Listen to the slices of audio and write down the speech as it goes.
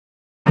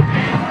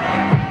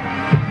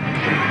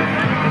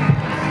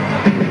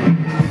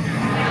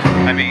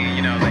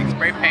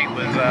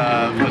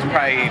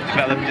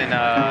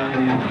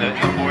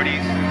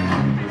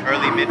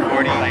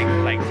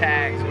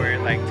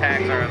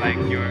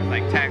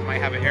tags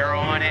might have an arrow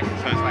on it,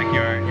 so it's like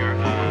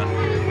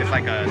it's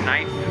like a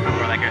knife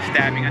or like a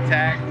stabbing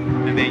attack.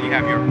 And then you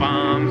have your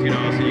bombs, you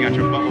know, so you got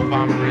your bubble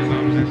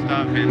bomberisms and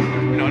stuff, and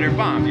you know, they're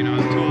bombs, you know,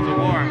 it's tools of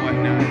war and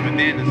whatnot. But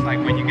then it's like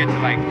when you get to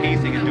like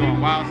piecing and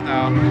doing wild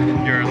style,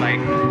 you're like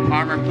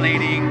armor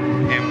plating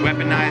and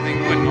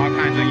weaponizing, putting all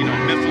kinds of, you know,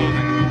 missiles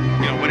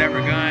and, you know, whatever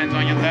guns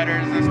on your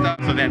letters and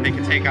stuff, so that they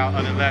can take out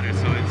other letters.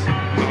 So it's,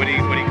 so what he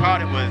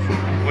called it was,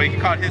 what he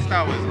called his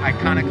style was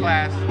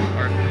iconoclast,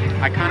 or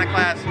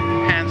iconoclast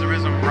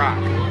panzerism rock.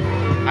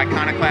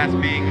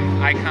 Iconoclast being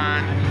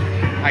icon,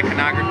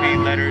 iconography,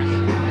 letters,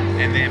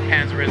 and then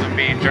panzerism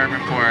being German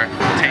for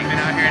tank. Been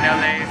out here in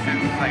LA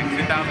since like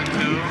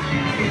 2002,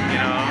 you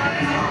know.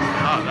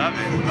 Oh, love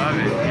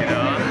it, you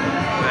know.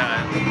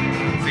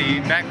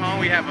 See, back home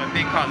we have a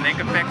thing called lake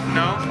effect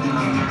snow.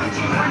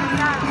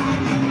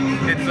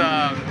 It's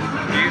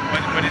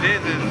what it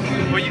is,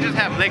 well, you just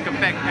have lake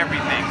effect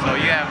everything. So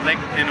you have lake,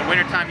 in the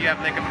wintertime you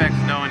have lake effect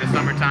snow, in the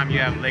summertime you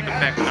have lake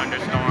effect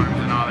thunderstorms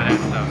and all of that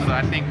stuff. So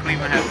I think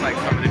Cleveland has like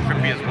some of the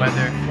trippiest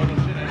weather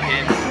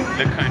in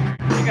the country.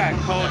 You got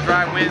cold,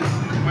 dry winds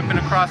whipping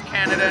across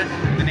Canada,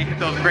 then they hit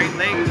those Great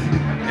Lakes,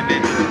 and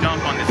then just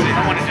dump on the city.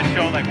 I want to just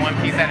show like one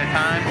piece at a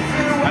time.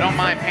 I don't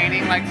mind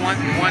painting like one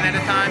at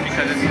a time,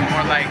 because it's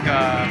more like,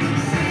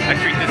 I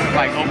treat this as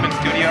like open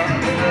studio,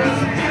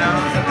 you know?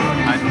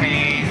 I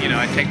paint, you know,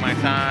 I take my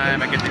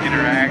time, I get to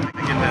interact,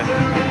 I get to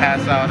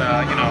pass out,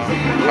 you know,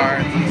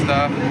 cards and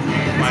stuff,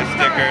 my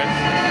stickers.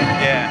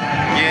 Yeah,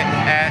 get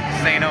at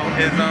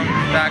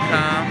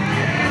SANOISM.com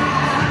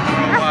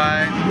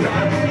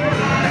worldwide.